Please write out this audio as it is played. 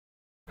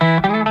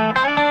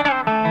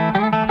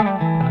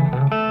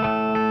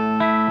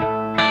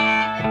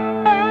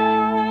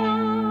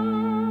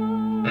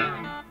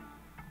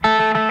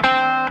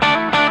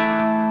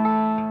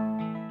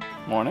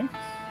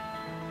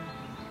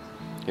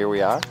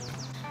are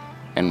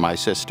in my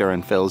sister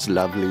and Phil's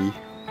lovely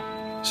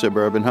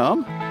suburban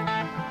home.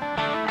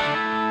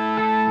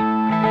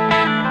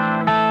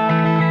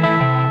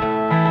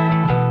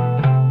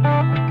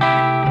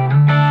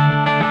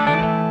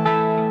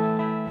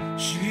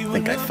 I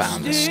think I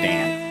found the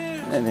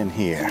stand. And in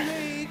here,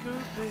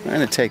 I'm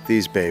gonna take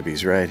these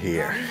babies right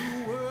here.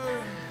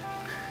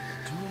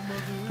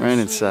 Right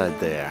inside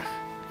there.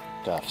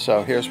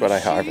 So here's what I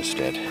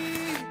harvested.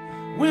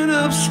 Went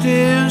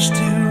upstairs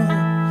to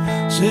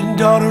said,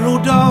 daughter,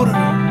 oh daughter,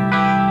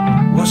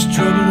 what's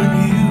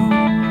troubling you?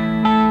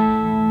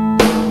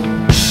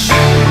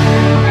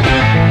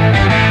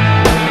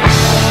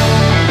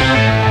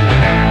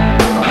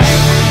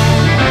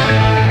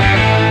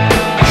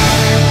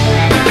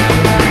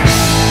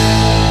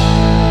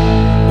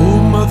 Oh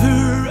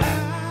mother,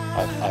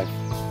 I've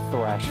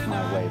thrashed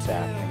my way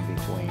back in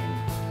between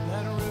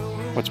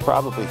what's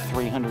probably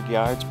 300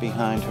 yards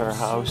behind her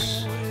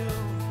house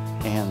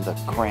and the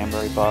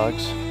cranberry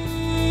bogs.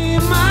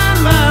 my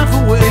life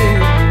away,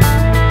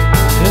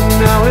 and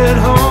now at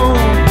home.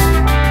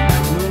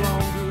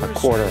 A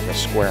quarter of a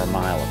square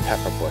mile of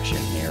pepper bush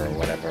in here, or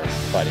whatever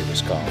Buddy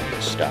was calling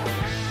this stuff.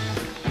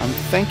 I'm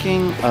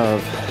thinking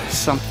of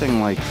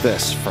something like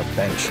this for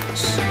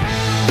benches.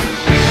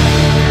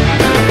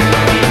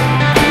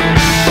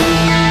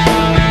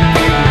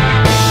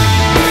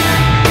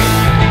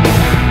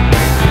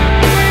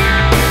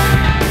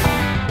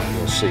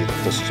 See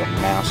that this is a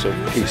massive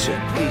piece of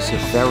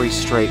very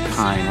straight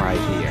pine right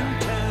here.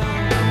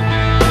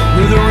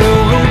 Where the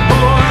railroad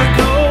boy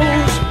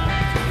goes.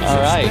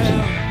 All right,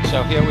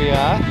 so here we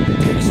are.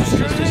 My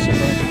sister's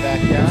suburban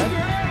backyard,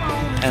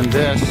 and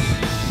this,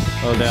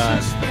 hold on.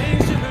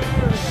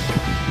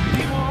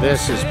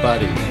 This is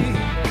Buddy.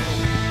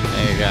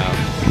 There you go.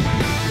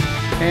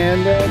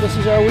 And this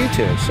is our wee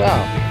tube.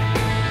 So.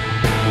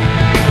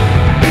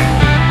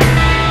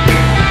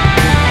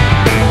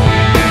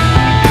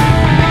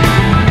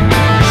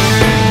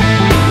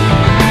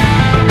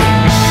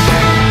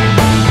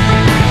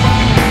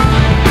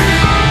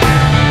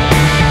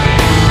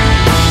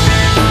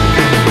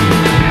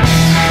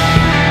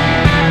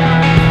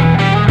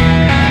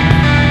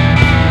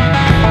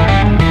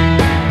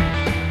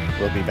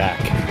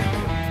 Back.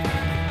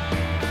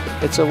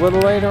 It's a little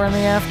later in the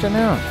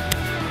afternoon.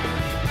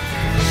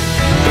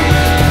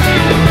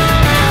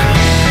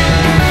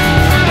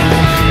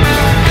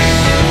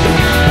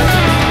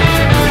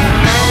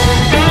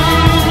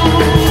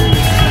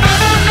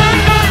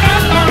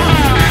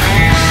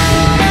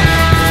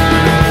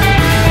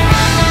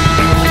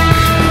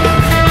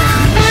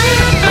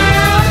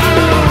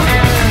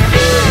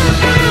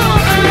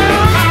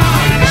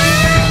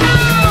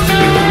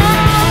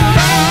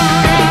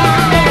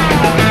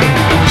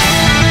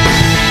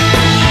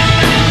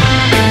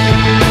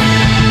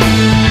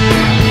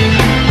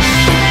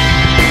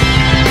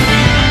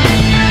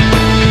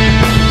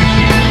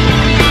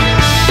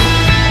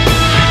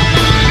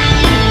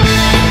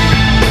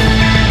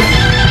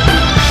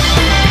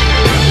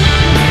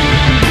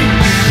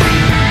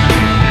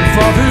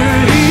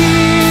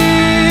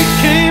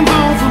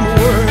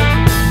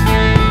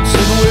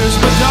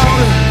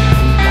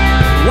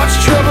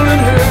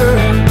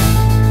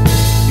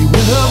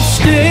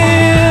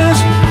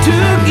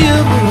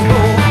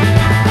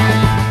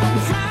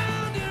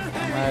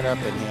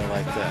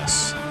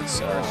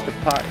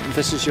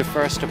 This is your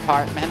first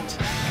apartment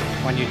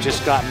when you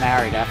just got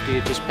married, after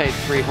you just paid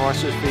 3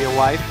 horses for your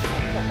wife.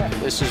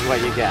 This is what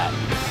you got.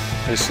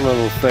 This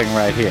little thing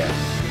right here.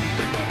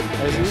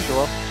 As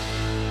usual,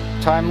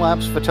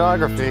 time-lapse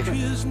photography.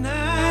 His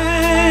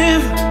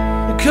knife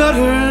cut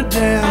her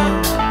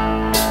down,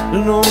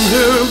 and on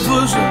her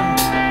bosom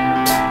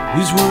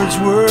these words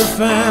were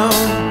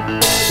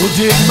found. Well,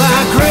 dig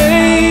my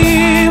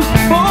grave,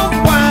 both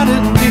wide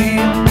and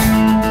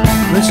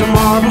deep, with some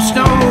marble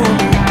stone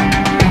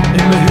in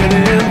my head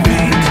and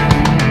feet,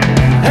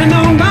 and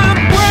on my